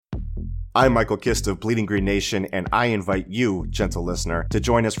I'm Michael Kist of Bleeding Green Nation, and I invite you, gentle listener, to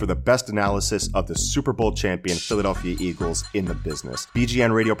join us for the best analysis of the Super Bowl champion Philadelphia Eagles in the business.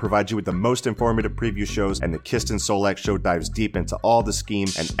 BGN Radio provides you with the most informative preview shows, and the Kist and Solak Show dives deep into all the scheme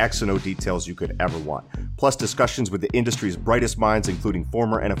and X and O details you could ever want. Plus discussions with the industry's brightest minds, including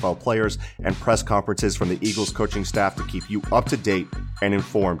former NFL players, and press conferences from the Eagles coaching staff to keep you up to date and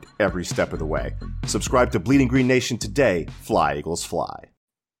informed every step of the way. Subscribe to Bleeding Green Nation today. Fly, Eagles, fly.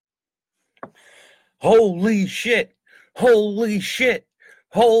 Holy shit. Holy shit.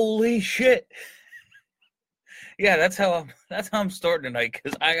 Holy shit. Yeah, that's how I'm starting tonight,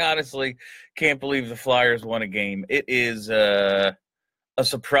 because I honestly can't believe the Flyers won a game. It is a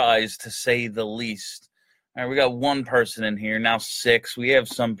surprise, to say the least. All right, we got one person in here, now 6. We have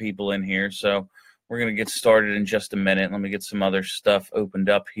some people in here, so we're going to get started in just a minute. Let me get some other stuff opened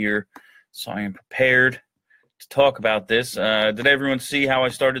up here so I am prepared to talk about this. Did everyone see how I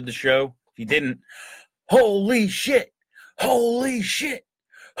started the show? If you didn't, holy shit, holy shit,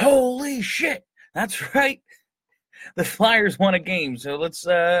 holy shit. That's right. The Flyers won a game. So let's,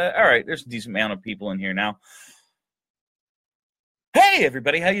 all right, there's a decent amount of people in here now. Hey,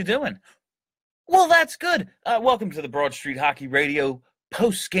 everybody, how you doing? Well, that's good. Welcome to the Broad Street Hockey Radio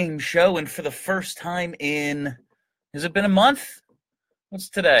post-game show. And for the first time in, has it been a month? What's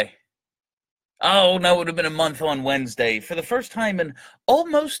today? Oh, no, it would have been a month on Wednesday. For the first time in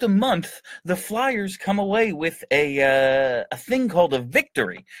almost a month, the Flyers come away with a thing called a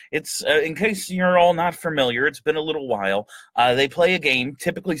victory. It's, in case you're all not familiar, it's been a little while. They play a game,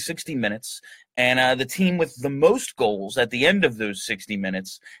 typically 60 minutes, and the team with the most goals at the end of those 60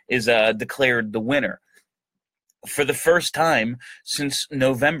 minutes is declared the winner. For the first time since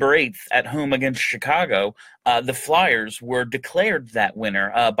November 8th at home against Chicago, the Flyers were declared that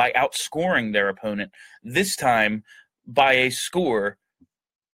winner by outscoring their opponent, this time by a score.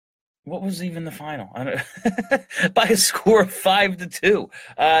 What was even the final? By a score of 5-2.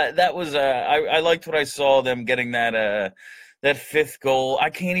 That was I liked what I saw, them getting that fifth goal. I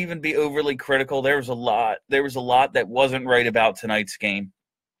can't even be overly critical. There was a lot that wasn't right about tonight's game.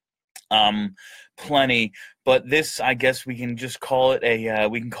 Plenty, but this, I guess we can just call it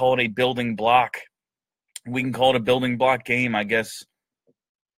a building block. We can call it a building block game, I guess.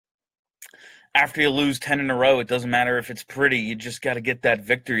 After you lose 10 in a row, it doesn't matter if it's pretty. You just got to get that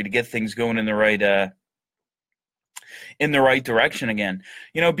victory to get things going in the right direction again.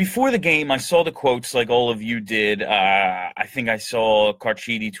 You know, before the game, I saw the quotes like all of you did. I think I saw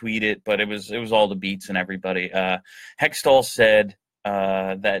Carchidi tweet it, but it was all the beats and everybody. Hextall said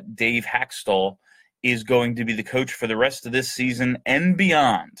that Dave Haxtell is going to be the coach for the rest of this season and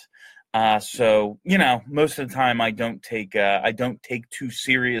beyond. So, you know, most of the time I don't take too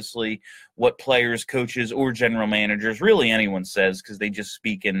seriously what players, coaches, or general managers, really anyone says, because they just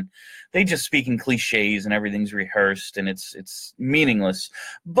speak in cliches and everything's rehearsed and it's meaningless.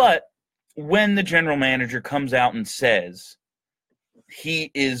 But when the general manager comes out and says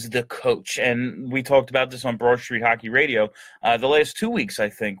he is the coach, and we talked about this on Broad Street Hockey Radio the last 2 weeks, I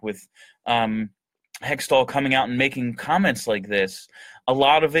think, with Hextall coming out and making comments like this. A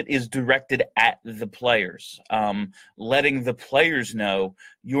lot of it is directed at the players, letting the players know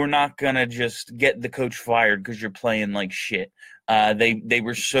you're not going to just get the coach fired because you're playing like shit. They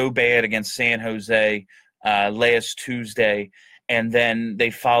were so bad against San Jose last Tuesday, and then they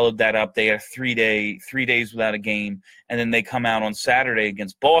followed that up. They had 3 days without a game, and then they come out on Saturday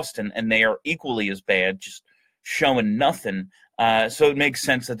against Boston, and they are equally as bad, just showing nothing. So it makes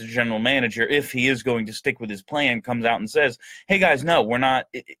sense that the general manager, if he is going to stick with his plan, comes out and says, hey, guys, no, we're not.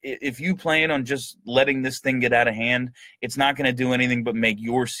 If you plan on just letting this thing get out of hand, it's not going to do anything but make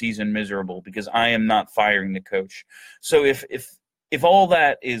your season miserable, because I am not firing the coach. So if all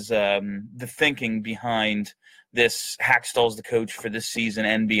that is the thinking behind this, Haxtell's the coach for this season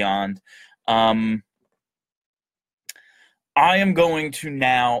and beyond, I am going to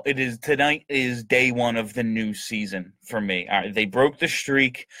now. Tonight is day one of the new season for me. All right, they broke the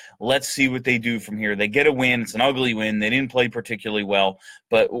streak. Let's see what they do from here. They get a win. It's an ugly win. They didn't play particularly well,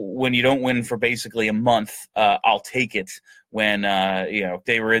 but when you don't win for basically a month, I'll take it. When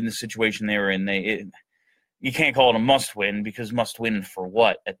they were in the situation they were in, you can't call it a must win, because must win for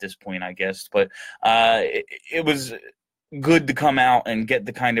what at this point, I guess. But it was good to come out and get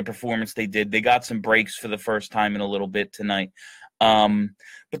the kind of performance they did. They got some breaks for the first time in a little bit tonight.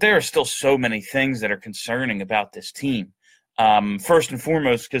 But there are still so many things that are concerning about this team. First and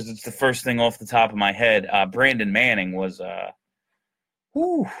foremost, because it's the first thing off the top of my head, Brandon Manning was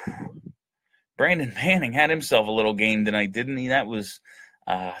Brandon Manning had himself a little game tonight, didn't he? That was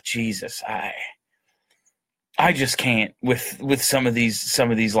Jesus. I just can't with some of these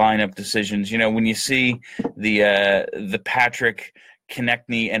lineup decisions. You know, when you see the Patrick,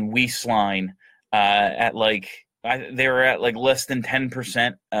 Konechny, and Weiss line at like they were at like less than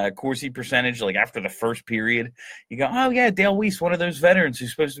 10% Corsi percentage, like after the first period, you go, oh yeah, Dale Weiss, one of those veterans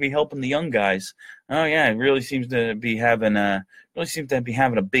who's supposed to be helping the young guys. Oh yeah, it really seems to be having a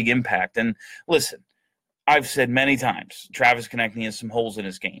big impact. And listen, I've said many times, Travis Konechny has some holes in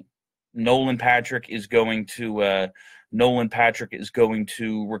his game. Nolan Patrick is going to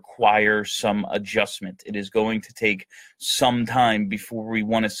require some adjustment. It is going to take some time before we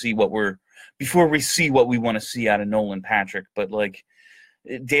see what we want to see out of Nolan Patrick. But like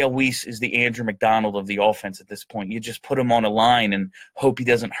Dale Weiss is the Andrew McDonald of the offense at this point. You just put him on a line and hope he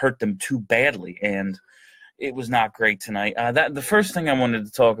doesn't hurt them too badly. And it was not great tonight. The first thing I wanted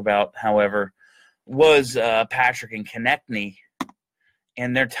to talk about, however, was Patrick and Konechny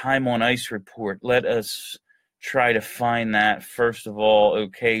and their time on ice report. Let us try to find that. First of all,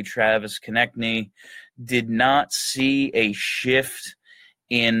 okay, Travis Konechny did not see a shift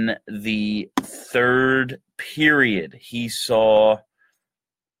in the third period. He saw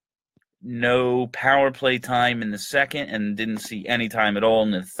no power play time in the second and didn't see any time at all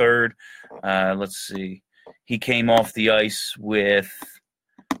in the third. Let's see. He came off the ice with,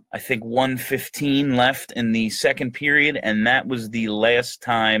 I think, 1:15 left in the second period, and that was the last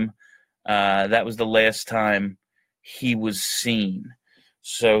time. He was seen.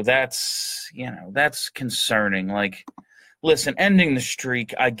 So that's concerning. Like, listen, ending the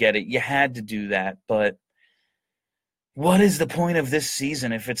streak, I get it. You had to do that, but what is the point of this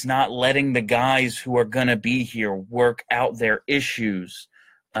season if it's not letting the guys who are going to be here work out their issues?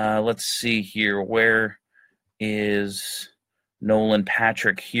 Let's see here. Where is Nolan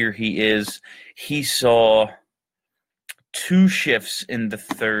Patrick? Here he is. He saw 2 shifts in the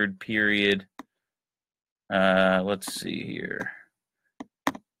third period. Let's see here.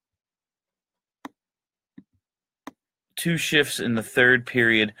 2 shifts in the third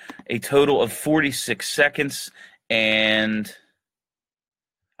period, a total of 46 seconds and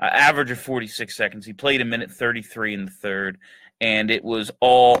average of 46 seconds. He played 1:33 in the third, and it was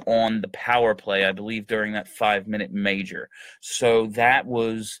all on the power play, I believe, during that 5-minute major. So that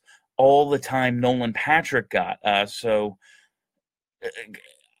was all the time Nolan Patrick got.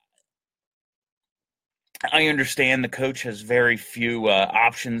 I understand the coach has very few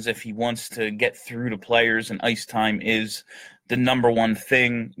options if he wants to get through to players, and ice time is the number one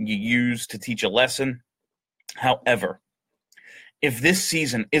thing you use to teach a lesson. However, if this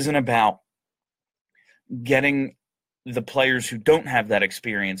season isn't about getting the players who don't have that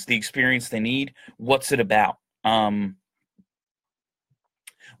experience the experience they need, what's it about?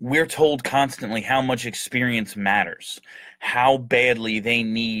 We're told constantly how much experience matters, how badly they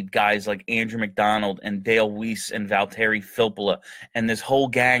need guys like Andrew McDonald and Dale Weiss and Valtteri Filppula and this whole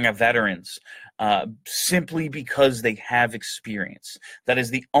gang of veterans simply because they have experience. That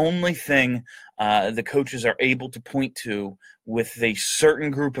is the only thing the coaches are able to point to with a certain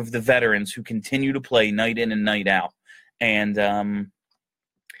group of the veterans who continue to play night in and night out. And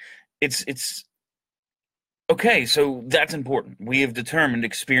it's okay, so that's important. We have determined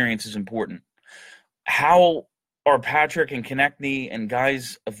experience is important. How are Patrick and Konechny and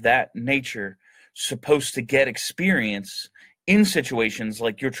guys of that nature supposed to get experience in situations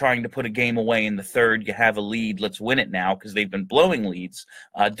like you're trying to put a game away in the third, you have a lead, let's win it now, because they've been blowing leads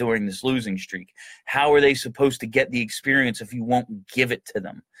during this losing streak? How are they supposed to get the experience if you won't give it to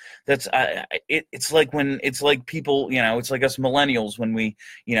them? That's it's like people, it's like us millennials when we,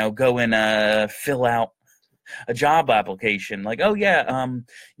 go and fill out a job application, like, oh yeah,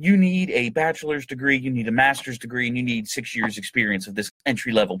 you need a bachelor's degree, you need a master's degree, and you need 6 years experience of this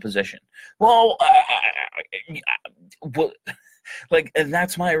entry-level position. Well, and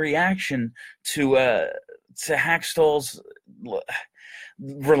that's my reaction to Hackstall's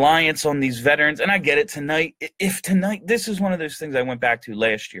reliance on these veterans. And I get it tonight. If tonight, this is one of those things I went back to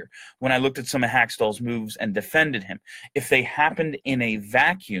last year when I looked at some of Hackstall's moves and defended him. If they happened in a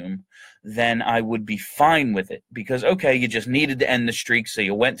vacuum, then I would be fine with it because, okay, you just needed to end the streak, so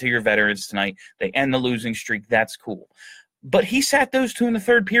you went to your veterans tonight. They end the losing streak. That's cool. But he sat those 2 in the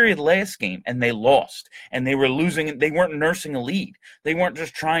third period last game, and they lost. And they were losing. They weren't nursing a lead. They weren't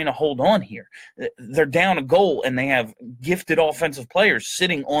just trying to hold on here. They're down a goal, and they have gifted offensive players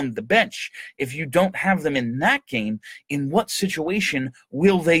sitting on the bench. If you don't have them in that game, in what situation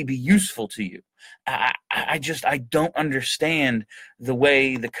will they be useful to you? I don't understand the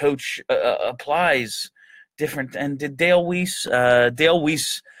way the coach applies different. And did Dale Weiss,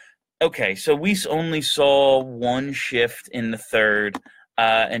 okay, so Weiss only saw 1 shift in the third,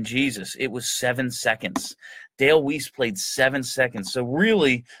 and Jesus, it was 7 seconds. Dale Weiss played 7 seconds. So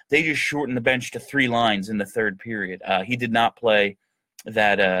really, they just shortened the bench to 3 lines in the third period. He did not play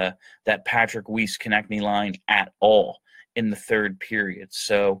that Patrick Weiss Konechny line at all in the third period.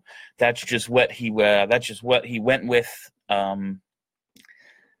 So that's just what he went with.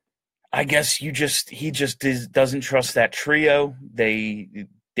 I guess he doesn't trust that trio. They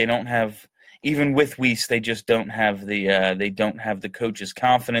don't have, even with Weiss, they just don't have the coach's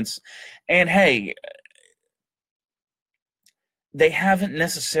confidence. And hey, they haven't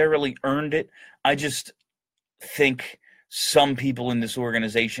necessarily earned it. I just think some people in this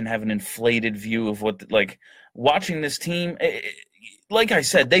organization have an inflated view of what, like, watching this team. Like I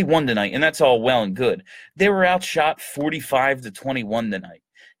said, they won tonight, and that's all well and good. They were outshot 45-21 tonight.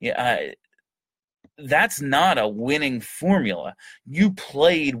 Yeah, that's not a winning formula. You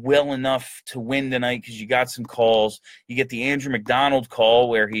played well enough to win tonight because you got some calls. You get the Andrew McDonald call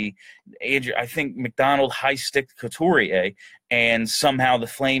where I think McDonald high-sticked Couturier, and somehow the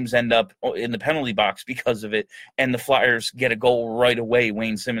Flames end up in the penalty box because of it, and the Flyers get a goal right away.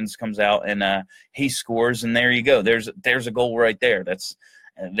 Wayne Simmons comes out, and he scores, and there you go. There's a goal right there.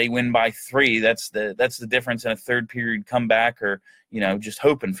 They win by 3. That's the difference in a third-period comeback, or just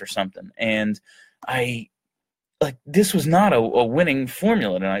hoping for something. And this was not a winning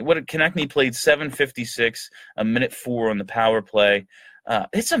formula tonight. Konechny played 7:56, a minute 4 on the power play.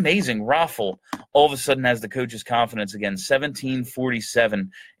 It's amazing. Raffl all of a sudden has the coach's confidence again. 17:47,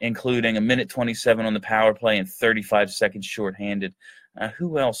 including a minute 27 on the power play and 35 seconds shorthanded.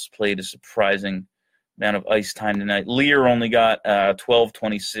 Who else played a surprising amount of ice time tonight? Lear only got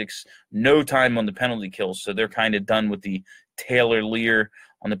 12:26, no time on the penalty kill, so they're kind of done with the Taylor Lear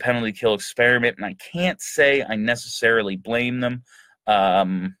on the penalty kill experiment, and I can't say I necessarily blame them.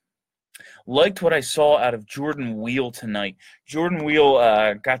 Liked what I saw out of Jordan Wheel tonight. Jordan Wheel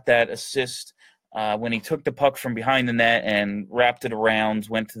got that assist when he took the puck from behind the net and wrapped it around,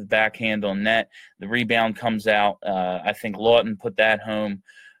 went to the backhand on net. The rebound comes out. I think Lawton put that home.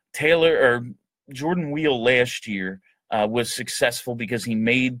 Jordan Wheel last year was successful because he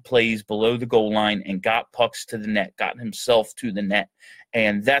made plays below the goal line and got pucks to the net, got himself to the net.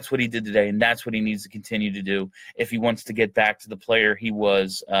 And that's what he did today, and that's what he needs to continue to do if he wants to get back to the player he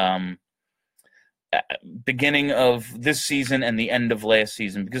was beginning of this season and the end of last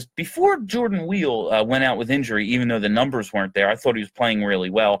season. Because before Jordan Wheel went out with injury, even though the numbers weren't there, I thought he was playing really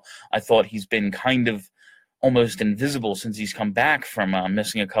well. I thought he's been kind of almost invisible since he's come back from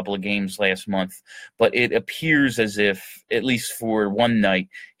missing a couple of games last month. But it appears as if, at least for one night,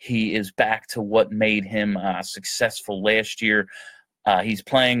 he is back to what made him successful last year. He's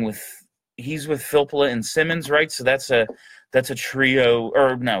with Filppula and Simmons, right? So that's a trio,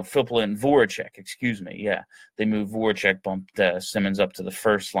 or no, Filppula and Voracek, excuse me. Yeah, they moved Voracek, bumped Simmons up to the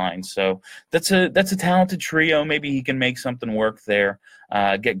first line. So that's a talented trio. Maybe he can make something work there,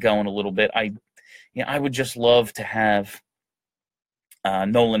 get going a little bit. I would just love to have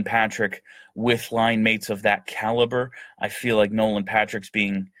Nolan Patrick with line mates of that caliber. I feel like Nolan Patrick's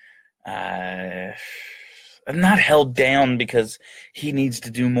being not held down because he needs to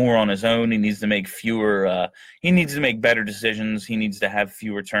do more on his own. He needs to make he needs to make better decisions. He needs to have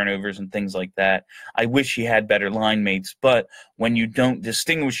fewer turnovers and things like that. I wish he had better line mates, but when you don't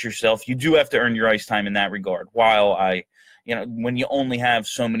distinguish yourself, you do have to earn your ice time in that regard. When you only have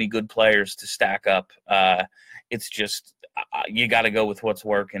so many good players to stack up, it's just you got to go with what's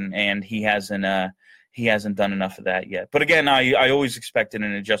working, and he hasn't done enough of that yet. But again, I always expected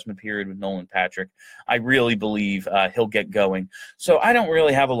an adjustment period with Nolan Patrick. I really believe he'll get going. So I don't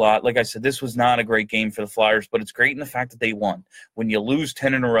really have a lot. Like I said, this was not a great game for the Flyers, but it's great in the fact that they won. When you lose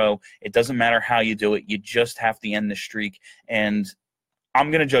 10 in a row, it doesn't matter how you do it. You just have to end the streak, and I'm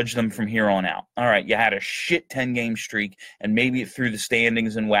going to judge them from here on out. All right, you had a shit 10-game streak, and maybe it threw the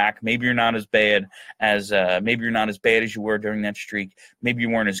standings in whack. Maybe you're not as bad as you were during that streak. Maybe you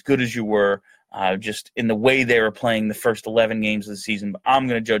weren't as good as you were just in the way they were playing the first 11 games of the season. But I'm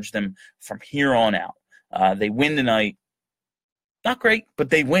going to judge them from here on out. They win tonight. Not great, but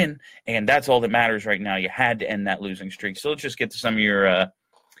they win, and that's all that matters right now. You had to end that losing streak. So let's just get to some of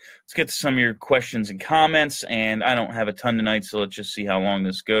your questions and comments, and I don't have a ton tonight, so let's just see how long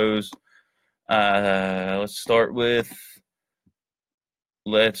this goes. Let's start with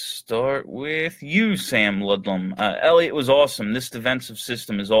you, Sam Ludlum. Elliot was awesome. This defensive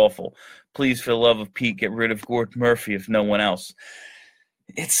system is awful. Please, for the love of Pete, get rid of Gord Murphy if no one else.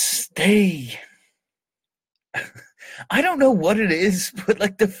 I don't know what it is, but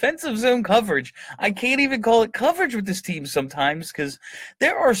like defensive zone coverage, I can't even call it coverage with this team sometimes because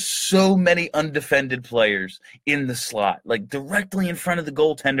there are so many undefended players in the slot, like directly in front of the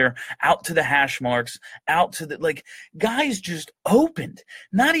goaltender, out to the hash marks, out to the like guys just opened,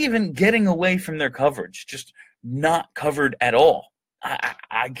 not even getting away from their coverage, just not covered at all.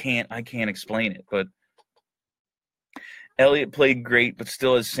 I can't explain it, but Elliott played great, but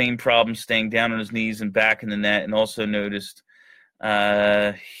still has same problem staying down on his knees and back in the net. And also noticed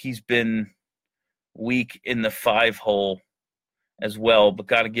he's been weak in the 5-hole as well, but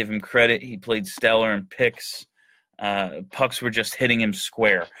got to give him credit. He played stellar in picks. Pucks were just hitting him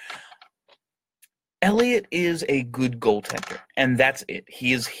square. Elliott is a good goaltender, and that's it.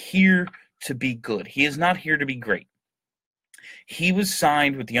 He is here to be good. He is not here to be great. He was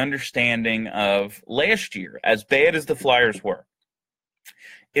signed with the understanding of last year, as bad as the Flyers were,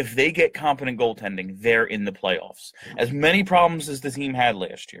 if they get competent goaltending, they're in the playoffs. As many problems as the team had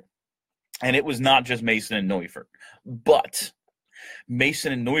last year, and it was not just Mason and Neuvirth, but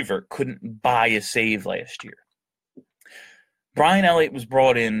Mason and Neuvirth couldn't buy a save last year. Brian Elliott was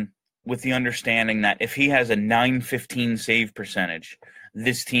brought in with the understanding that if he has a .915 save percentage,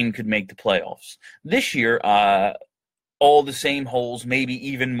 this team could make the playoffs. This year, all the same holes, maybe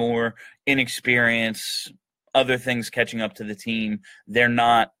even more inexperience, other things catching up to the team. They're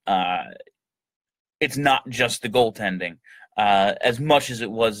not it's not just the goaltending as much as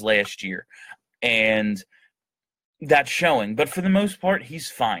it was last year. And that's showing. But for the most part, he's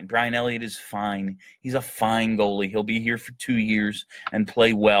fine. Brian Elliott is fine. He's a fine goalie. He'll be here for 2 years and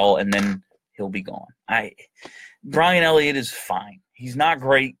play well, and then he'll be gone. Brian Elliott is fine. He's not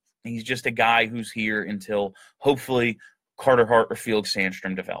great. He's just a guy who's here until hopefully Carter Hart or Felix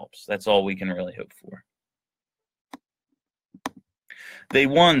Sandstrom develops. That's all we can really hope for. They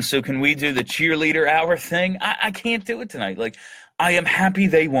won, so can we do the cheerleader hour thing? I can't do it tonight. Like, I am happy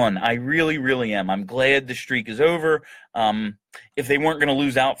they won. I really, really am. I'm glad the streak is over. If they weren't going to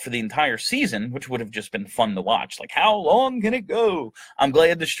lose out for the entire season, which would have just been fun to watch, like, how long can it go? I'm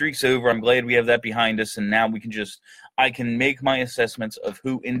glad the streak's over. I'm glad we have that behind us, and now I can make my assessments of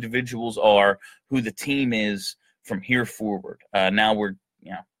who individuals are, who the team is from here forward. Now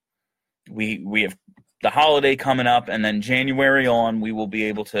we have the holiday coming up, and then January on, we will be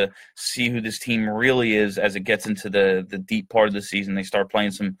able to see who this team really is as it gets into the deep part of the season. They start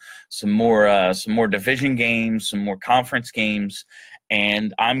playing some more division games, some more conference games,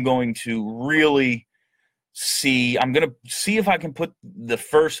 and I'm going to really see. I'm going to see if I can put the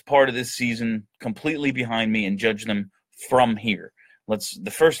first part of this season completely behind me and judge them from here.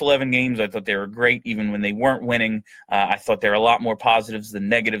 The first 11 games, I thought they were great, even when they weren't winning. I thought there were a lot more positives than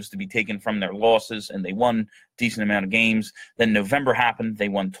negatives to be taken from their losses, and they won a decent amount of games. Then November happened. They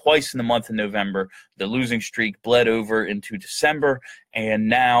won twice in the month of November. The losing streak bled over into December, and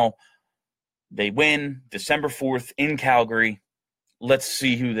now they win December 4th in Calgary. Let's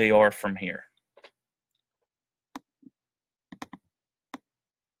see who they are from here.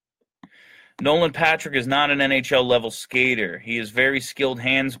 Nolan Patrick is not an NHL-level skater. He has very skilled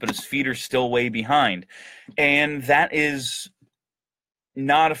hands, but his feet are still way behind. And that is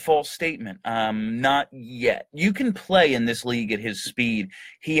not a false statement. Not yet. You can play in this league at his speed.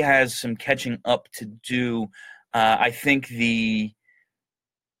 He has some catching up to do. I think the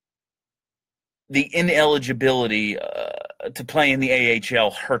ineligibility to play in the AHL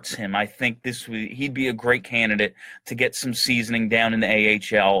hurts him. I think he'd be a great candidate to get some seasoning down in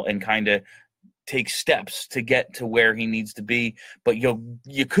the AHL and kind of take steps to get to where he needs to be, but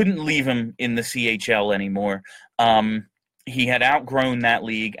you couldn't leave him in the CHL anymore. He had outgrown that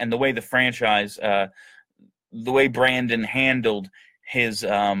league, and the way the franchise, the way Brandon handled his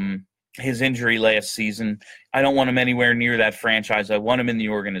injury last season, I don't want him anywhere near that franchise. I want him in the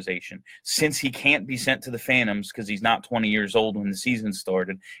organization. Since he can't be sent to the Phantoms because he's not 20 years old when the season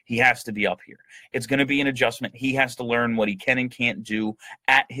started, he has to be up here. It's going to be an adjustment. He has to learn what he can and can't do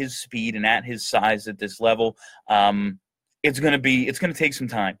at his speed and at his size at this level. It's going to take some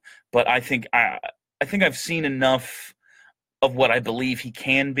time, but I think I've seen enough of what I believe he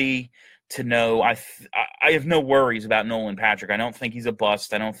can be to know I have no worries about Nolan Patrick. I don't think he's a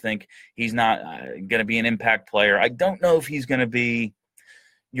bust. I don't think he's not going to be an impact player. I don't know if he's going to be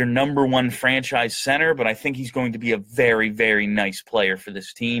your number one franchise center, but I think he's going to be a very, very nice player for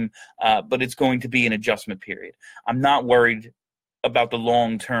this team. But it's going to be an adjustment period. I'm not worried about the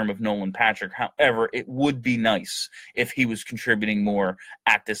long term of Nolan Patrick. However, it would be nice if he was contributing more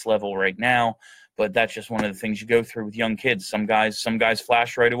at this level right now. But that's just one of the things you go through with young kids. Some guys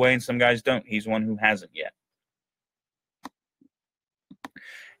flash right away and some guys don't. He's one who hasn't yet.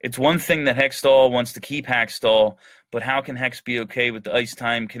 It's one thing that Hextall wants to keep Hackstall, But how can Hex be okay with the ice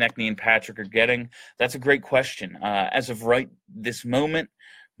time Konechny and Patrick are getting? That's a great question. As of right this moment,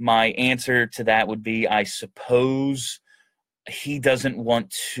 my answer to that would be, I suppose he doesn't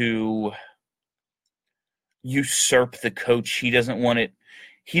want to usurp the coach. He doesn't want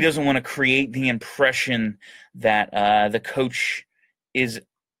to create the impression that the coach is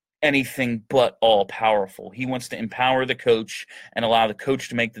anything but all powerful. He wants to empower the coach and allow the coach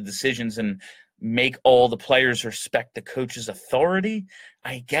to make the decisions and make all the players respect the coach's authority,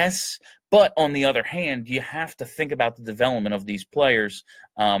 I guess. But on the other hand, you have to think about the development of these players.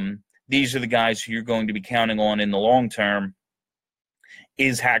 These are the guys who you're going to be counting on in the long term.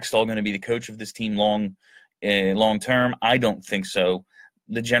 Is Hakstol going to be the coach of this team long term? I don't think so.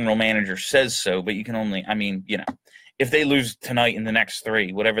 The general manager says so, but you can only, if they lose tonight in the next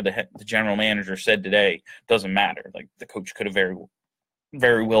 3, whatever the general manager said today doesn't matter. Like, the coach could have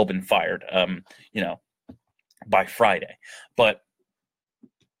very well been fired, by Friday. But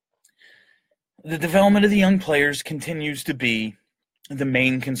the development of the young players continues to be the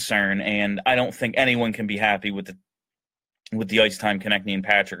main concern, and I don't think anyone can be happy with the ice time Konechny and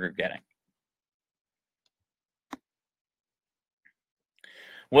Patrick are getting.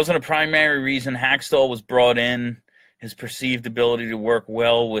 Wasn't a primary reason Hakstol was brought in, his perceived ability to work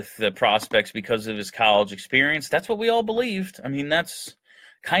well with the prospects because of his college experience. That's what we all believed. I mean, that's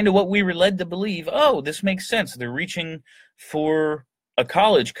kind of what we were led to believe. Oh, this makes sense. They're reaching for a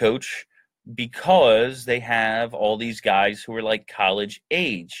college coach because they have all these guys who are like college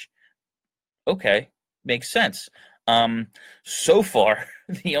age. Okay, makes sense. So far,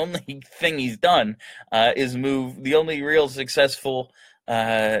 the only thing he's done is move. The only real successful,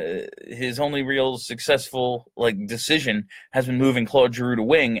 his only real successful decision has been moving Claude Giroux to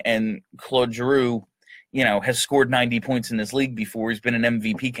wing, and Claude Giroux, has scored 90 points in this league before. He's been an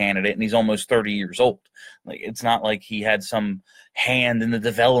MVP candidate, and he's almost 30 years old. It's not like he had some hand in the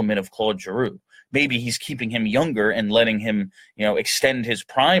development of Claude Giroux. Maybe he's keeping him younger and letting him, extend his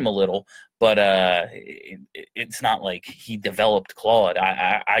prime a little, but it's not like he developed Claude.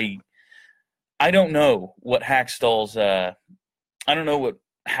 I don't know what Hakstol's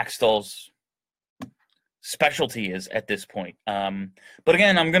specialty is at this point. But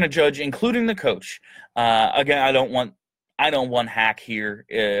again, I'm going to judge, including the coach. Again, I don't want Hack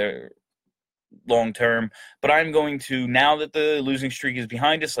here long term, but I'm going to, now that the losing streak is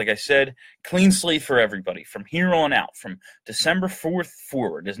behind us, like I said, clean slate for everybody from here on out. From December 4th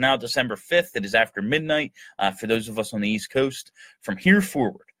forward, it is now December 5th. It is after midnight for those of us on the East Coast. From here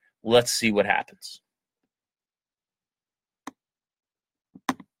forward, let's see what happens.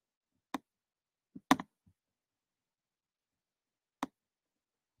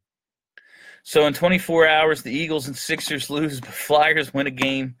 So in 24 hours, the Eagles and Sixers lose, but Flyers win a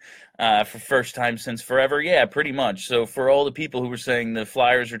game for first time since forever. Yeah, pretty much. So for all the people who were saying the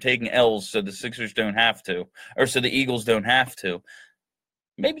Flyers are taking L's so the Sixers don't have to, or so the Eagles don't have to,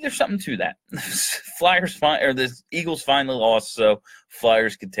 maybe there's something to that. The Eagles finally lost, so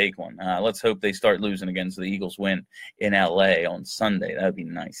Flyers could take one. Let's hope they start losing again so the Eagles win in LA on Sunday. That would be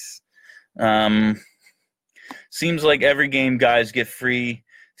nice. Seems like every game guys get free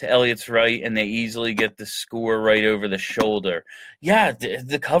to Elliott's right, and they easily get the score right over the shoulder. Yeah,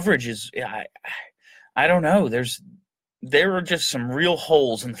 the coverage is I don't know. There are just some real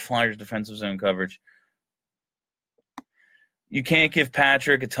holes in the Flyers' defensive zone coverage. You can't give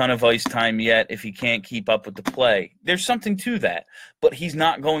Patrick a ton of ice time yet if he can't keep up with the play. There's something to that, but he's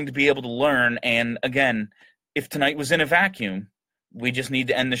not going to be able to learn. And again, if tonight was in a vacuum, we just need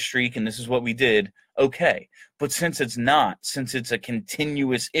to end the streak, and this is what we did, okay. But since it's not, since it's a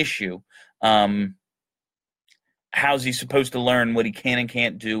continuous issue, how's he supposed to learn what he can and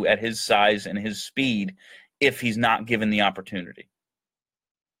can't do at his size and his speed if he's not given the opportunity?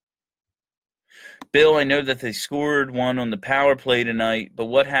 Bill, I know that they scored one on the power play tonight, but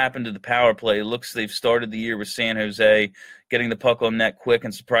what happened to the power play? It looks they've started the year with San Jose, getting the puck on net quick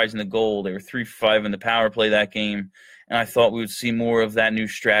and surprising the goal. They were 3 for 5 in the power play that game, and I thought we would see more of that new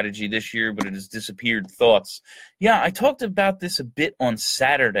strategy this year, but it has disappeared. Thoughts? Yeah, I talked about this a bit on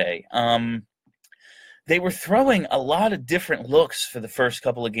Saturday. They were throwing a lot of different looks for the first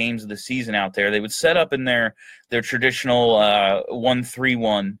couple of games of the season out there. They would set up in their traditional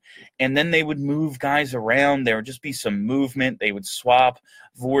 1-3-1, and then they would move guys around. There would just be some movement. They would swap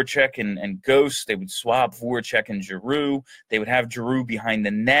Voracek and Ghost. They would swap Voracek and Giroux. They would have Giroux behind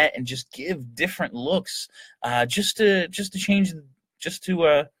the net and just give different looks, just to change, just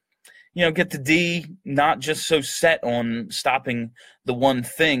to get the D not just so set on stopping the one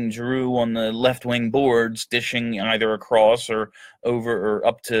thing, Giroux on the left wing boards, dishing either across or over or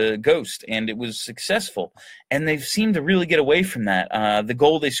up to Ghost, and it was successful. And they've seemed to really get away from that. The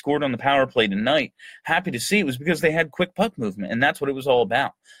goal they scored on the power play tonight, happy to see it, was because they had quick puck movement, and that's what it was all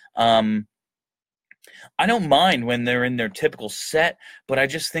about. I don't mind when they're in their typical set, but I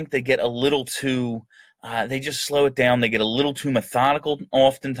just think they get a little too they just slow it down. They get a little too methodical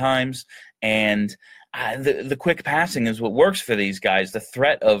oftentimes, and the quick passing is what works for these guys. The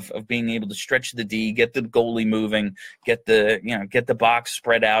threat of being able to stretch the D, get the goalie moving, get the box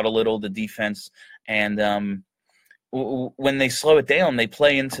spread out a little, the defense, and when they slow it down, they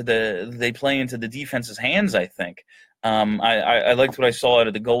play into the defense's hands, I think. I liked what I saw out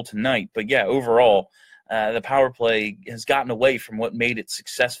of the goal tonight, but yeah, overall, the power play has gotten away from what made it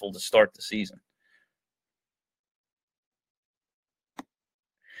successful to start the season.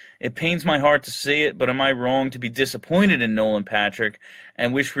 It pains my heart to see it, but am I wrong to be disappointed in Nolan Patrick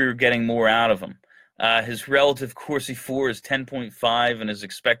and wish we were getting more out of him? His relative Corsi for is 10.5, and his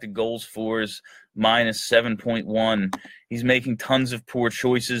expected goals for is minus 7.1. He's making tons of poor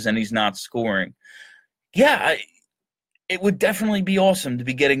choices, and he's not scoring. Yeah, it would definitely be awesome to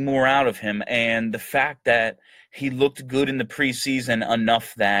be getting more out of him, and the fact that he looked good in the preseason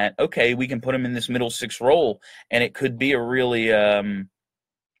enough that, okay, we can put him in this middle six role, and it could be a really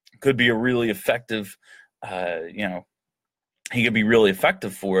effective, he could be really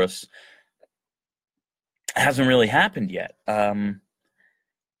effective for us. Hasn't really happened yet. So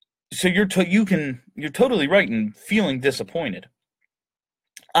you're totally right in feeling disappointed.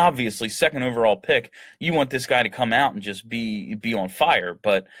 Obviously, second overall pick, you want this guy to come out and just be on fire,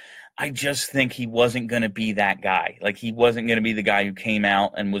 but I just think he wasn't going to be that guy. Like, he wasn't going to be the guy who came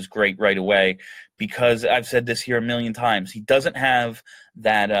out and was great right away, because I've said this here a million times. He doesn't have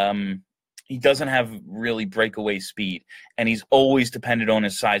that he doesn't have really breakaway speed, and he's always depended on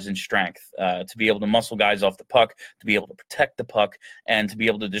his size and strength to be able to muscle guys off the puck, to be able to protect the puck, and to be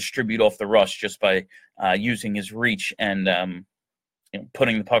able to distribute off the rush just by using his reach and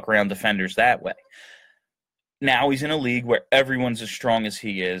putting the puck around defenders that way. Now he's in a league where everyone's as strong as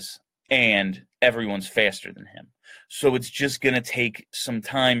he is, and everyone's faster than him. So it's just going to take some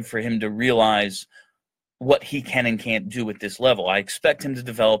time for him to realize what he can and can't do at this level. I expect him to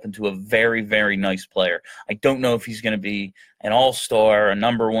develop into a very, very nice player. I don't know if he's going to be an all-star, a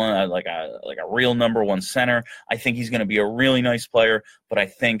number one, like a real number one center. I think he's going to be a really nice player, but I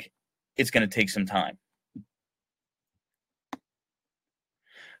think it's going to take some time.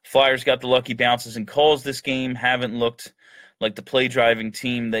 Flyers got the lucky bounces and calls this game. Haven't looked like the play-driving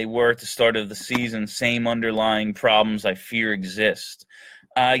team they were at the start of the season. Same underlying problems I fear exist.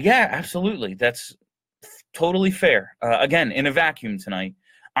 Yeah, absolutely. That's totally fair. Again, in a vacuum tonight,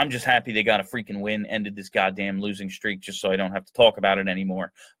 I'm just happy they got a freaking win, ended this goddamn losing streak just so I don't have to talk about it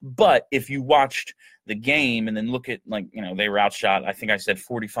anymore. But if you watched the game and then look at, they were outshot, I think I said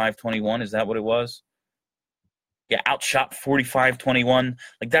 45-21. Is that what it was? Yeah, outshot 45-21.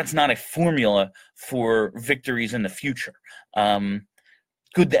 That's not a formula for victories in the future.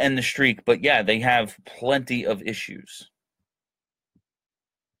 Good to end the streak, but yeah, they have plenty of issues.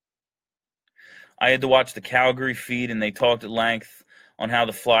 I had to watch the Calgary feed, and they talked at length on how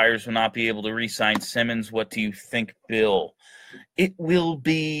the Flyers will not be able to re-sign Simmons. What do you think, Bill? It will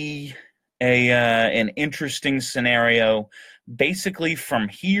be an interesting scenario, basically from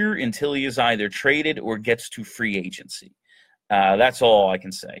here until he is either traded or gets to free agency. That's all I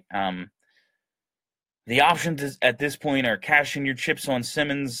can say. The options at this point are cashing your chips on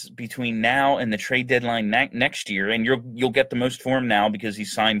Simmons between now and the trade deadline next year, and you'll get the most for him now because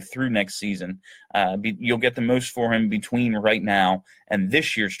he's signed through next season. You'll get the most for him between right now and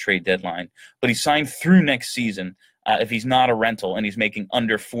this year's trade deadline, but he's signed through next season. If he's not a rental and he's making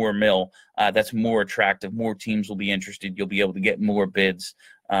under $4 million, that's more attractive. More teams will be interested. You'll be able to get more bids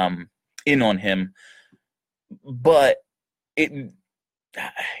in on him. But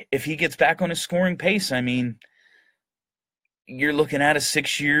if he gets back on his scoring pace, you're looking at a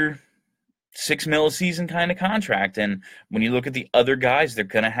 6-year, $6 million a season kind of contract. And when you look at the other guys, they're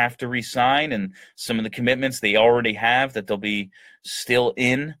going to have to re-sign, and some of the commitments they already have that they'll be still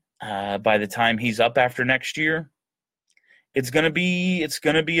in by the time he's up after next year. It's going to be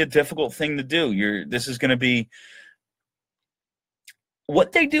a difficult thing to do. This is going to be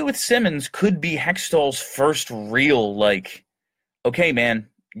what they do with Simmons could be Hextall's first real, okay, man,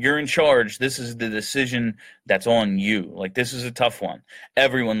 You're in charge. This is the decision that's on you. Like, this is a tough one.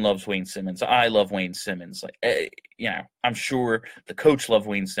 Everyone loves Wayne Simmons. I love Wayne Simmons. Like, I'm sure the coach loves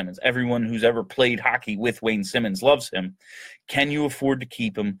Wayne Simmons. Everyone who's ever played hockey with Wayne Simmons loves him. Can you afford to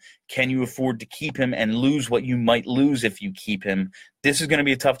keep him? Can you afford to keep him and lose what you might lose if you keep him? This is going to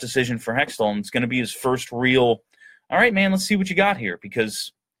be a tough decision for Hextall, and it's going to be his first real, all right, man, let's see what you got here,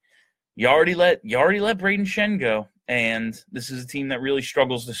 because you already let Braden Shen go. And this is a team that really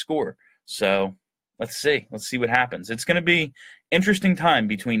struggles to score. So let's see. Let's see what happens. It's going to be interesting time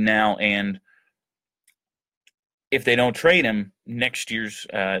between now and, if they don't trade him, next year's,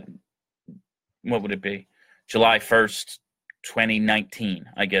 what would it be? July 1st, 2019,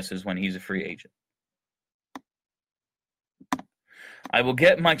 I guess, is when he's a free agent. I will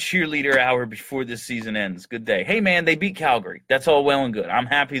get my cheerleader hour before this season ends. Good day. Hey, man, they beat Calgary. That's all well and good. I'm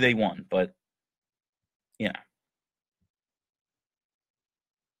happy they won, but,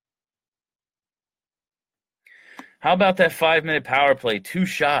 How about that 5-minute power play? 2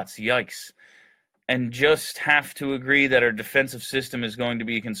 shots, yikes. And just have to agree that our defensive system is going to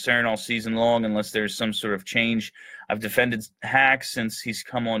be a concern all season long unless there's some sort of change. I've defended Hack since he's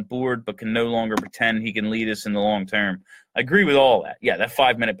come on board, but can no longer pretend he can lead us in the long term. I agree with all that. Yeah, that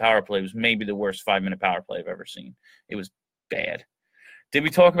 5-minute power play was maybe the worst 5-minute power play I've ever seen. It was bad. Did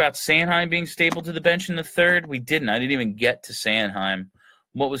we talk about Sanheim being stapled to the bench in the third? We didn't. I didn't even get to Sanheim.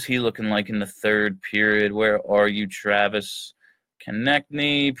 What was he looking like in the third period? Where are you, Travis?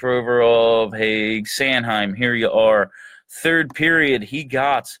 Konechny, Provorov, Haig, Sanheim. Here you are. Third period, he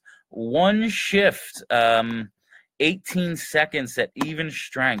got 1 shift, 18 seconds at even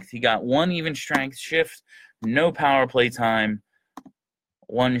strength. He got 1 even strength shift, no power play time,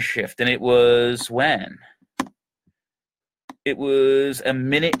 1 shift. And it was when? It was a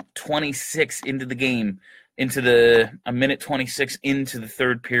minute 26 into the game. A minute 26 into the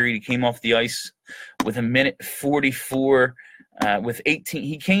third period. He came off the ice with a minute 44 with 18.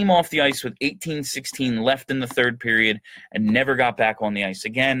 He came off the ice with 18:16 left in the third period and never got back on the ice.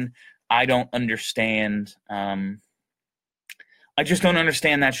 Again, I don't understand. I just don't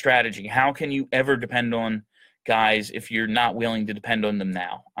understand that strategy. How can you ever depend on guys if you're not willing to depend on them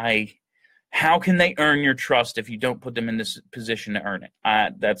now? How can they earn your trust if you don't put them in this position to earn it?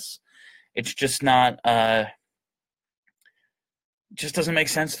 It's just not. Just doesn't make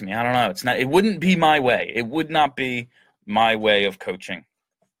sense to me. I don't know. It's not. It wouldn't be my way. It would not be my way of coaching,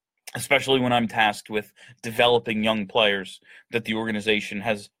 especially when I'm tasked with developing young players that the organization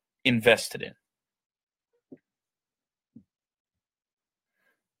has invested in.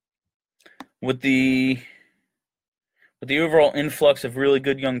 With the overall influx of really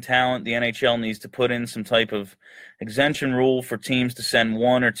good young talent, the NHL needs to put in some type of exemption rule for teams to send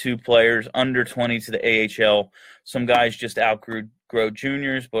 1 or 2 players under 20 to the AHL. Some guys just outgrow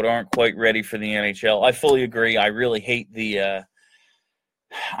juniors but aren't quite ready for the NHL. I fully agree. I really hate the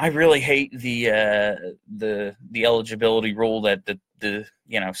eligibility rule that the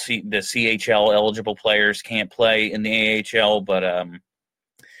CHL eligible players can't play in the AHL, but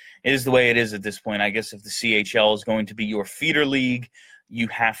it is the way it is at this point. I guess if the CHL is going to be your feeder league, you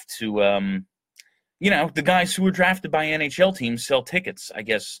have to, the guys who were drafted by NHL teams sell tickets. I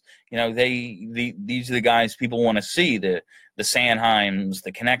guess, these are the guys people want to see, the Sanheims,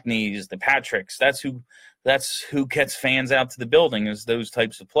 the Konechnys, the Patricks. That's who gets fans out to the building, is those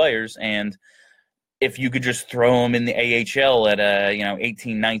types of players. And if you could just throw them in the AHL at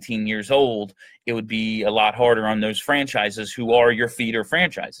 18, 19 years old, it would be a lot harder on those franchises who are your feeder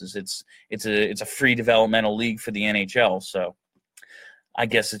franchises. It's a free developmental league for the NHL. So I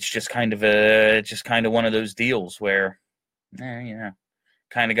guess it's just kind of one of those deals where, kind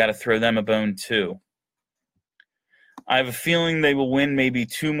of got to throw them a bone too. I have a feeling they will win maybe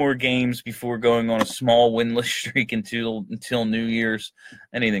 2 more games before going on a small winless streak until New Year's.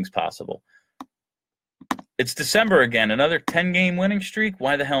 Anything's possible. It's December again. Another 10-game winning streak?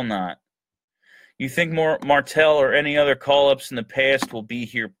 Why the hell not? You think Martel or any other call-ups in the past will be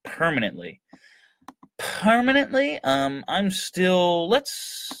here permanently? Permanently? Let's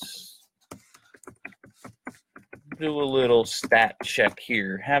do a little stat check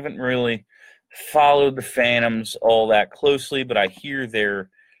here. Haven't really followed the Phantoms all that closely, but I hear they're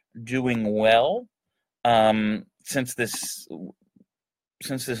doing well. Since this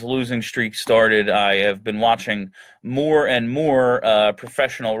losing streak started, I have been watching more and more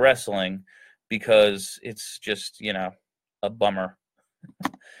professional wrestling because it's just, a bummer,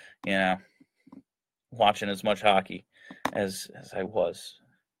 watching as much hockey as I was.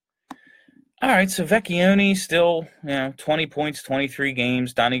 All right, so Vecchione still, 20 points, 23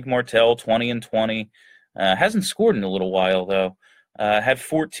 games. Danique Martel, 20 and 20. Hasn't scored in a little while, though. Had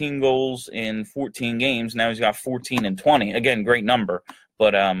 14 goals in 14 games. Now he's got 14 and 20. Again, great number,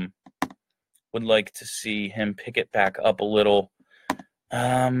 but would like to see him pick it back up a little.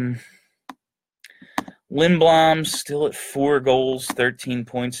 Lindblom's still at 4 goals, 13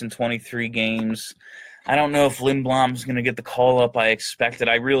 points in 23 games. I don't know if Lindblom's going to get the call-up I expected.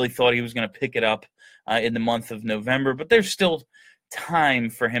 I really thought he was going to pick it up in the month of November, but there's still time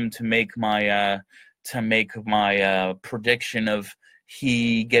for him to make my prediction of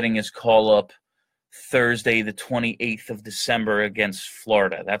he getting his call-up Thursday, the 28th of December against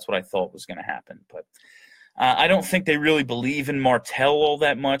Florida. That's what I thought was going to happen, but I don't think they really believe in Martel all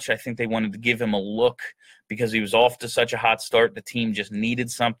that much. I think they wanted to give him a look because he was off to such a hot start. The team just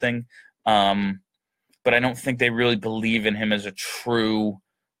needed something. But I don't think they really believe in him as a true,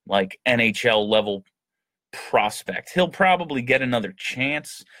 like, NHL-level prospect. He'll probably get another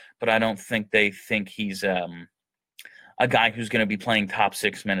chance, but I don't think they think he's a guy who's going to be playing top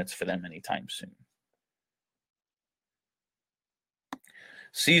 6 minutes for them anytime soon.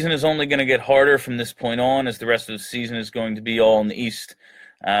 Season is only going to get harder from this point on, as the rest of the season is going to be all in the East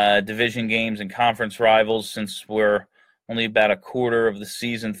division games and conference rivals, since we're only about a quarter of the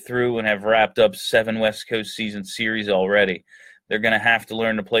season through and have wrapped up 7 West Coast season series already. They're going to have to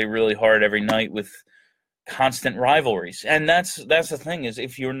learn to play really hard every night with constant rivalries. And that's the thing, is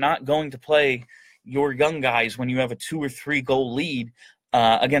if you're not going to play your young guys when you have a 2 or 3 goal lead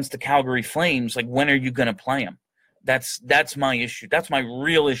against the Calgary Flames, like, when are you going to play them? That's my issue. That's my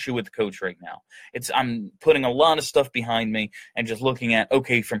real issue with the coach right now. I'm putting a lot of stuff behind me and just looking at,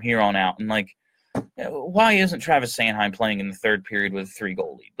 okay, from here on out. And, like, why isn't Travis Sanheim playing in the third period with a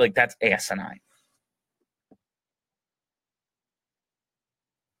 3-goal lead? Like, that's asinine.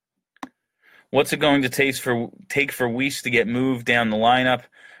 What's it going to take for Weiss to get moved down the lineup?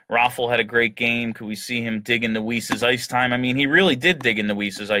 Raffl had a great game. Could we see him dig into Weiss's ice time? I mean, he really did dig into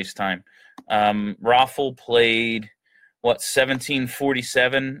Weiss's ice time. Raffl played,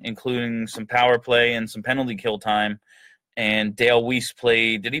 17:47, including some power play and some penalty kill time. And Dale Weiss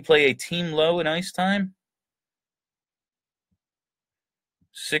did he play a team low in ice time?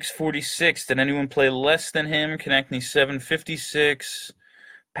 6:46. Did anyone play less than him? Konechny 7:56.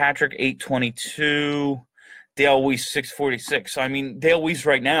 Patrick 8:22. Dale Weiss 6:46. So, I mean, Dale Weiss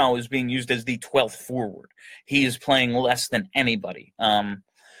right now is being used as the 12th forward. He is playing less than anybody.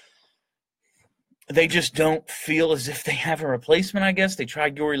 They just don't feel as if they have a replacement, I guess. They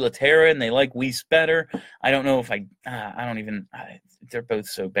tried Yuri Laterra, and they like Weiss better. I don't know if they're both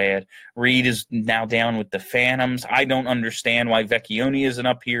so bad. Reed is now down with the Phantoms. I don't understand why Vecchione isn't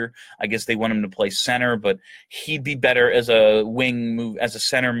up here. I guess they want him to play center, but he'd be better as a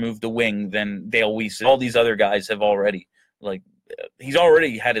center move to wing than Dale Weiss. All these other guys have already, he's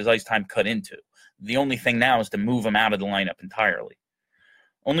already had his ice time cut into. The only thing now is to move him out of the lineup entirely.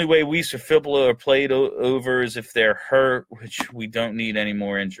 Only way Weiss or Fibula are played over is if they're hurt, which we don't need any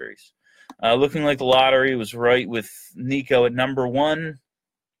more injuries. Looking like the lottery was right with Nico at number 1.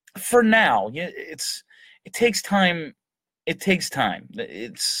 For now, it takes time. It takes time.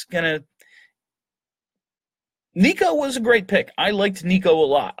 Nico was a great pick. I liked Nico a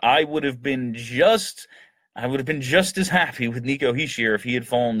lot. I would have been just as happy with Nico Hischier if he had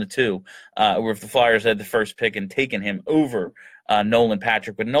fallen to 2, or if the Flyers had the first pick and taken him over Nolan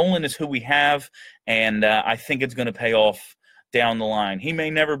Patrick. But Nolan is who we have, and I think it's going to pay off down the line. He may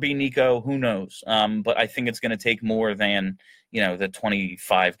never be Nico, who knows? But I think it's going to take more than, the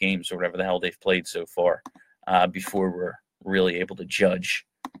 25 games or whatever the hell they've played so far before we're really able to judge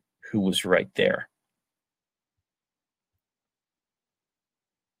who was right there.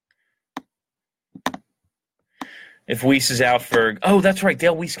 If Weiss is out that's right,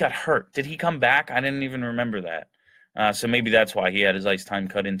 Dale Weiss got hurt. Did he come back? I didn't even remember that. So maybe that's why he had his ice time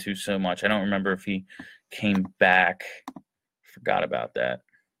cut into so much. I don't remember if he came back. Forgot about that.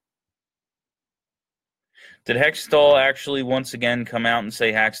 Did Hextall actually once again come out and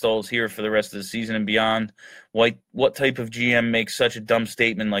say Hextall is here for the rest of the season and beyond? What type of GM makes such a dumb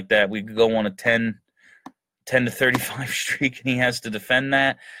statement like that? We could go on a 10 to 35 streak and he has to defend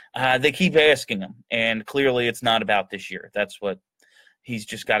that. They keep asking him, and clearly it's not about this year. That's what he's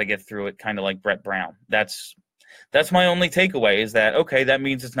just got to get through it, kind of like Brett Brown. That's my only takeaway, is that, okay, that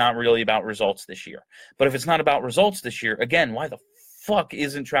means it's not really about results this year. But if it's not about results this year, again, why the fuck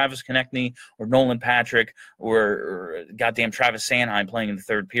isn't Travis Konechny or Nolan Patrick or goddamn Travis Sanheim playing in the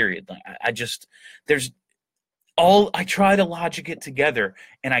third period? I try to logic it together,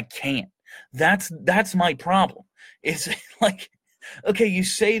 and I can't. That's my problem. It's like, okay, you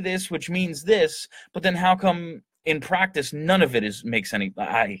say this, which means this, but then how come in practice none of it makes any?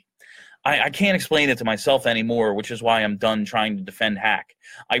 I can't explain it to myself anymore, which is why I'm done trying to defend Hack.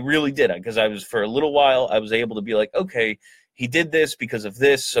 I really did, because I was, for a little while, I was able to be like, okay, he did this because of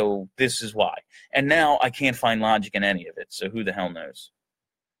this, so this is why. And now I can't find logic in any of it, so who the hell knows?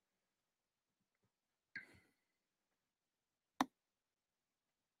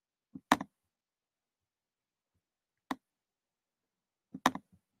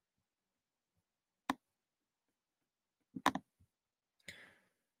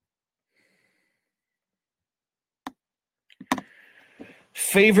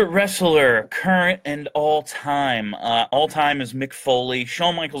 Favorite wrestler, current and all-time. All-time is Mick Foley.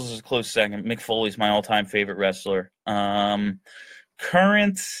 Shawn Michaels is a close second. Mick Foley's my all-time favorite wrestler.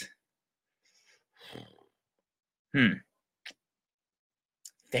 Current,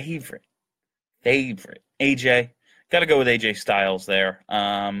 favorite. AJ. Got to go with AJ Styles there.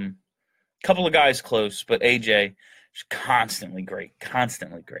 Couple of guys close, but AJ is constantly great.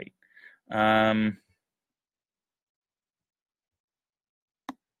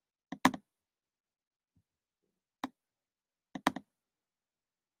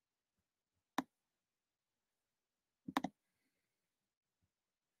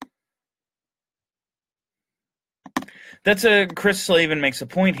 Chris Slavin makes a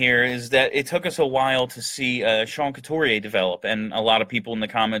point here, is that it took us a while to see Sean Couturier develop, and a lot of people in the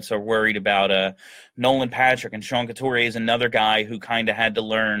comments are worried about Nolan Patrick, and Sean Couturier is another guy who kind of had to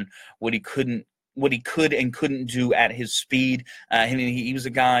learn what he could and couldn't do at his speed. He was a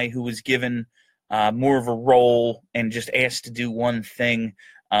guy who was given more of a role and just asked to do one thing.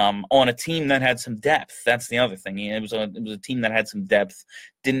 On a team that had some depth. That's the other thing. It was a team that had some depth.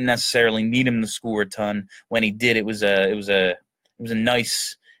 Didn't necessarily need him to score a ton. When he did, it was a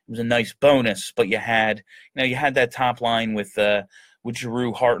nice bonus. But you had that top line with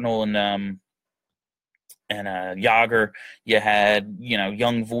Giroux, Hartnell, and Yager. You had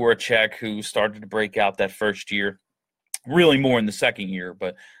young Voracek, who started to break out that first year. Really more in the second year,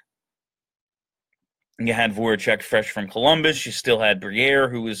 but. You had Voracek fresh from Columbus. You still had Briere,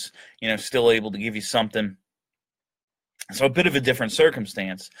 who was, still able to give you something. So a bit of a different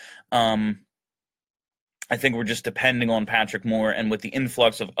circumstance. I think we're just depending on Patrick more, and with the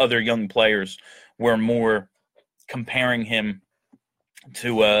influx of other young players, we're more comparing him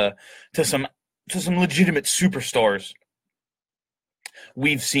to some legitimate superstars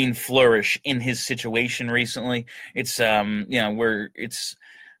we've seen flourish in his situation recently. It's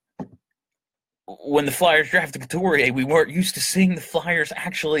when the Flyers drafted Couturier, we weren't used to seeing the Flyers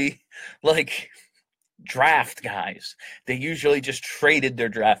actually draft guys. They usually just traded their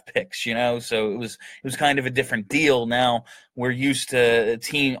draft picks, so it was kind of a different deal. Now we're used to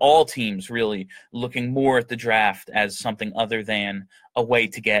all teams really looking more at the draft as something other than a way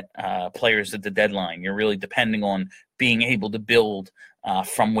to get players at the deadline. You're really depending on being able to build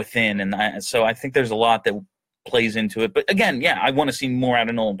from within, and so I think there's a lot that plays into it. But again, I want to see more out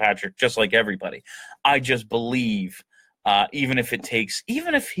of Nolan Patrick, just like everybody. I just believe, even if he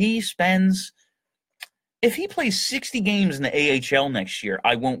plays 60 games in the AHL next year,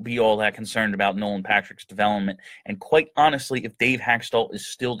 I won't be all that concerned about Nolan Patrick's development. And quite honestly, if Dave Haxtell is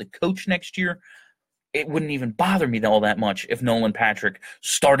still the coach next year, it wouldn't even bother me all that much if Nolan Patrick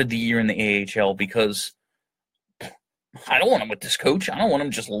started the year in the AHL, because I don't want him with this coach. I don't want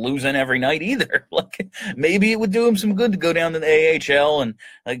him just losing every night either. Maybe it would do him some good to go down to the AHL and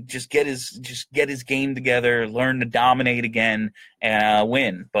just get his game together, learn to dominate again, and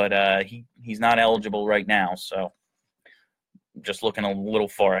win. But he's not eligible right now, so just looking a little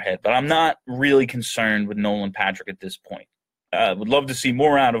far ahead. But I'm not really concerned with Nolan Patrick at this point. Would love to see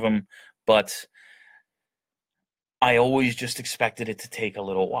more out of him, but I always just expected it to take a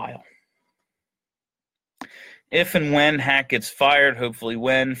little while. If and when Hack gets fired, hopefully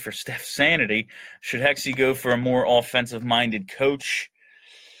when, for Steph's sanity, should Hexy go for a more offensive-minded coach?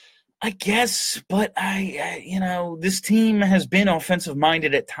 I guess, but this team has been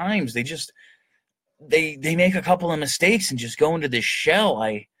offensive-minded at times. They make a couple of mistakes and just go into this shell.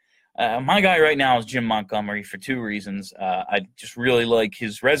 My guy right now is Jim Montgomery for two reasons. I just really like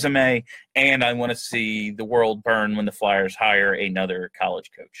his resume, and I want to see the world burn when the Flyers hire another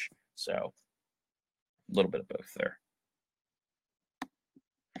college coach. So a little bit of both there.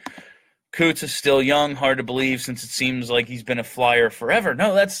 Coots is still young, hard to believe since it seems like he's been a Flyer forever.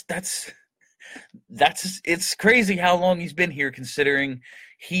 No, that's it's crazy how long he's been here, considering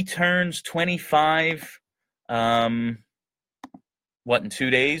he turns 25 in 2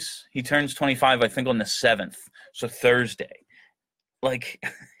 days? He turns 25, I think, on the 7th, so Thursday.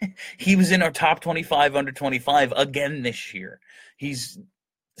 He was in our top 25 under 25 again this year.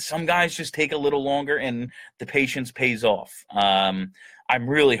 Some guys just take a little longer, and the patience pays off. I'm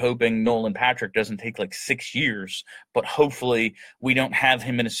really hoping Nolan Patrick doesn't take like 6 years, but hopefully we don't have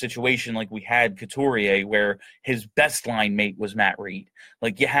him in a situation like we had Couturier, where his best line mate was Matt Reed.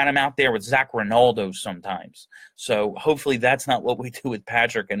 Like, you had him out there with Zach Ronaldo sometimes. So hopefully that's not what we do with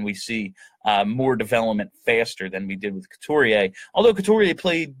Patrick, and we see more development faster than we did with Couturier. Although Couturier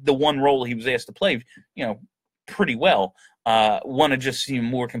played the one role he was asked to play, pretty well. Want to just see a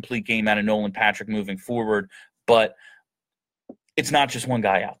more complete game out of Nolan Patrick moving forward, but it's not just one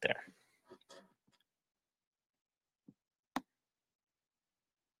guy out there.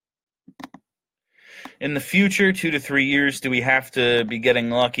 In the future, 2 to 3 years, do we have to be getting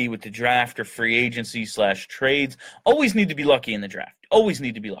lucky with the draft or free agency / trades? Always need to be lucky in the draft. Always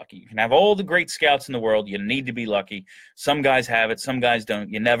need to be lucky. You can have all the great scouts in the world. You need to be lucky. Some guys have it. Some guys don't.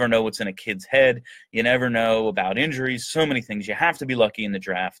 You never know what's in a kid's head. You never know about injuries. So many things. You have to be lucky in the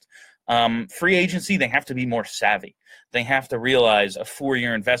draft. Free agency, they have to be more savvy. They have to realize a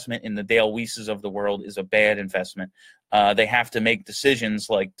 4-year investment in the Dale Weisses of the world is a bad investment. They have to make decisions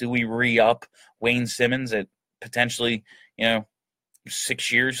like, do we re-up Wayne Simmons at potentially,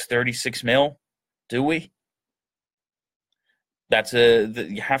 6 years, $36 million? Do we?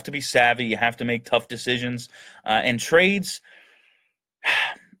 You have to be savvy. You have to make tough decisions. And trades,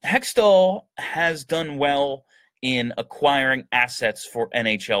 Hextall has done well in acquiring assets for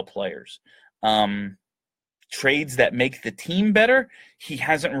NHL players. Trades that make the team better, he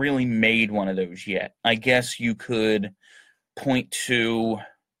hasn't really made one of those yet. I guess you could point to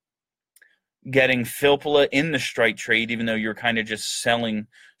getting Filppula in the Streit trade, even though you're kind of just selling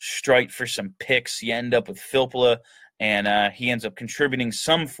Streit for some picks. You end up with Filppula, and he ends up contributing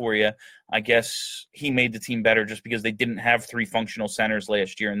some for you. I guess he made the team better just because they didn't have 3 functional centers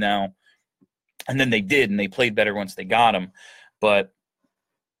last year, and then they did, and they played better once they got him. But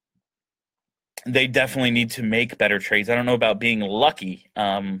they definitely need to make better trades. I don't know about being lucky.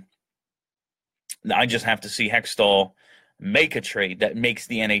 I just have to see Hextall make a trade that makes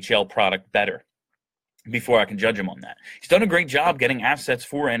the NHL product better before I can judge him on that. He's done a great job getting assets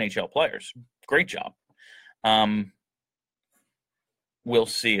for NHL players. Great job. We'll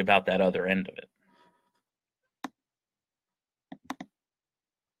see about that other end of it.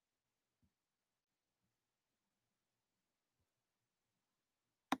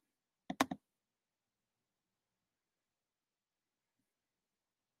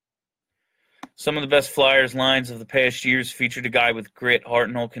 Some of the best Flyers lines of the past years featured a guy with grit.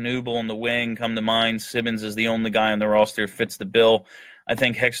 Hartnell, Knuble on the wing come to mind. Simmons is the only guy on the roster who fits the bill. I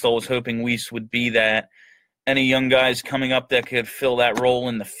think Hextall was hoping Weiss would be that. Any young guys coming up that could fill that role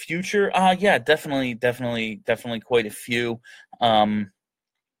in the future? Yeah, definitely quite a few.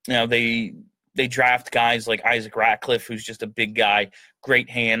 They draft guys like Isaac Ratcliffe, who's just a big guy,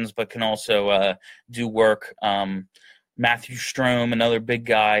 great hands, but can also do work. Matthew Strome, another big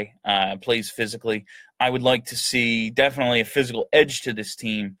guy, plays physically. I would like to see definitely a physical edge to this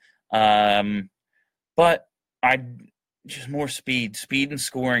team, but just more speed. Speed and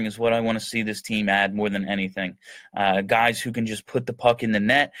scoring is what I want to see this team add more than anything. Guys who can just put the puck in the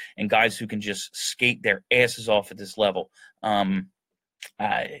net and guys who can just skate their asses off at this level.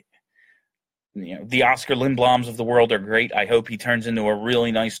 The Oscar Lindbloms of the world are great. I hope he turns into a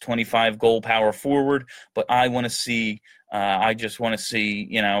really nice 25-goal power forward. But I want to see. I want to see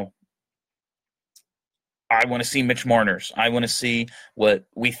Mitch Marners. I want to see what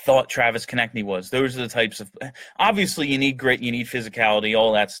we thought Travis Konechny was. Those are the types of. Obviously, you need grit, you need physicality,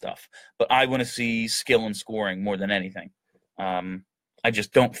 all that stuff. But I want to see skill and scoring more than anything. I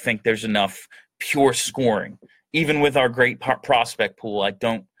just don't think there's enough pure scoring. Even with our great prospect pool, I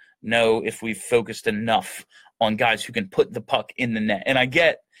don't know if we've focused enough on guys who can put the puck in the net. And I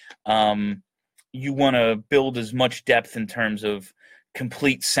get you want to build as much depth in terms of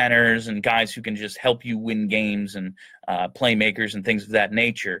complete centers and guys who can just help you win games and playmakers and things of that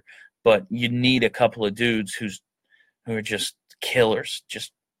nature. But you need a couple of dudes who are just killers,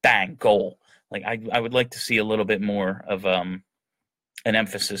 just bang, goal. Like I would like to see a little bit more of an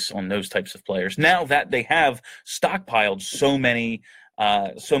emphasis on those types of players. Now that they have stockpiled so many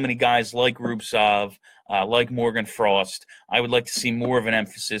guys like Rubtsov, like Morgan Frost, I would like to see more of an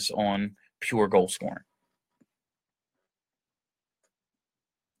emphasis on pure goal scoring.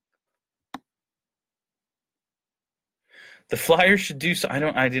 The Flyers should do so.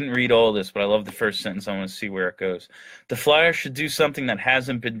 I didn't read all this, but I love the first sentence. I want to see where it goes. The Flyers should do something that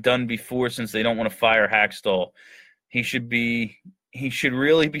hasn't been done before since they don't want to fire Hackstall. He should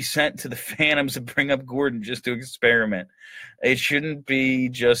really be sent to the Phantoms and bring up Gordon just to experiment. It shouldn't be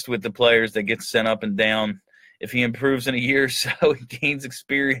just with the players that get sent up and down. If he improves in a year or so, he gains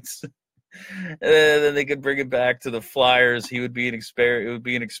experience. Then they could bring it back to the Flyers. He would be an experiment. It would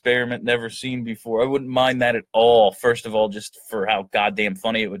be an experiment never seen before. I wouldn't mind that at all. First of all, just for how goddamn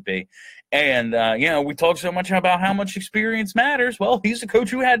funny it would be. And, we talk so much about how much experience matters. Well, he's a coach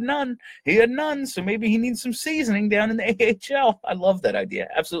who had none. He had none, so maybe he needs some seasoning down in the AHL. I love that idea.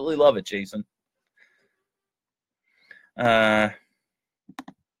 Absolutely love it, Jason.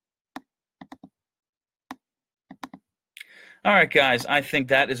 All right, guys, I think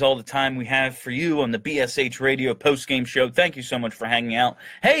that is all the time we have for you on the BSH Radio postgame show. Thank you so much for hanging out.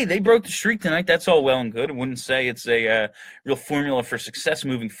 Hey, they broke the streak tonight. That's all well and good. I wouldn't say it's a real formula for success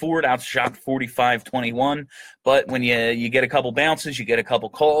moving forward. Outshot 45-21. But when you get a couple bounces, you get a couple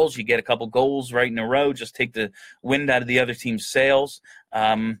calls, you get a couple goals right in a row, just take the wind out of the other team's sails.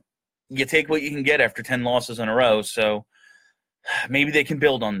 You take what you can get after 10 losses in a row. So maybe they can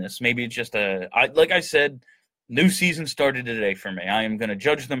build on this. Maybe it's just like I said, new season started today for me. I am going to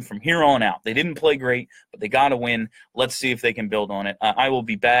judge them from here on out. They didn't play great, but they got to win. Let's see if they can build on it. I will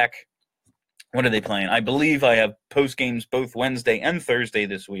be back. What are they playing? I believe I have post games both Wednesday and Thursday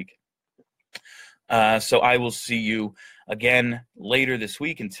this week. So I will see you again later this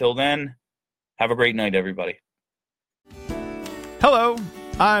week. Until then, have a great night, everybody. Hello,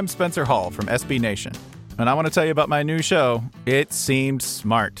 I'm Spencer Hall from SB Nation, and I want to tell you about my new show, It Seemed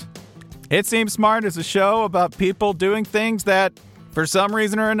Smart. It Seems Smart is a show about people doing things that, for some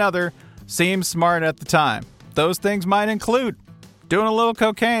reason or another, seem smart at the time. Those things might include doing a little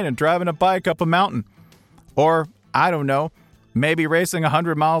cocaine and driving a bike up a mountain. Or, I don't know, maybe racing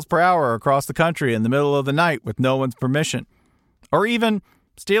 100 miles per hour across the country in the middle of the night with no one's permission. Or even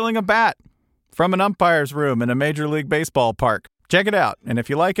stealing a bat from an umpire's room in a Major League Baseball park. Check it out, and if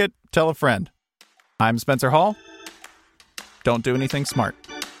you like it, tell a friend. I'm Spencer Hall. Don't do anything smart.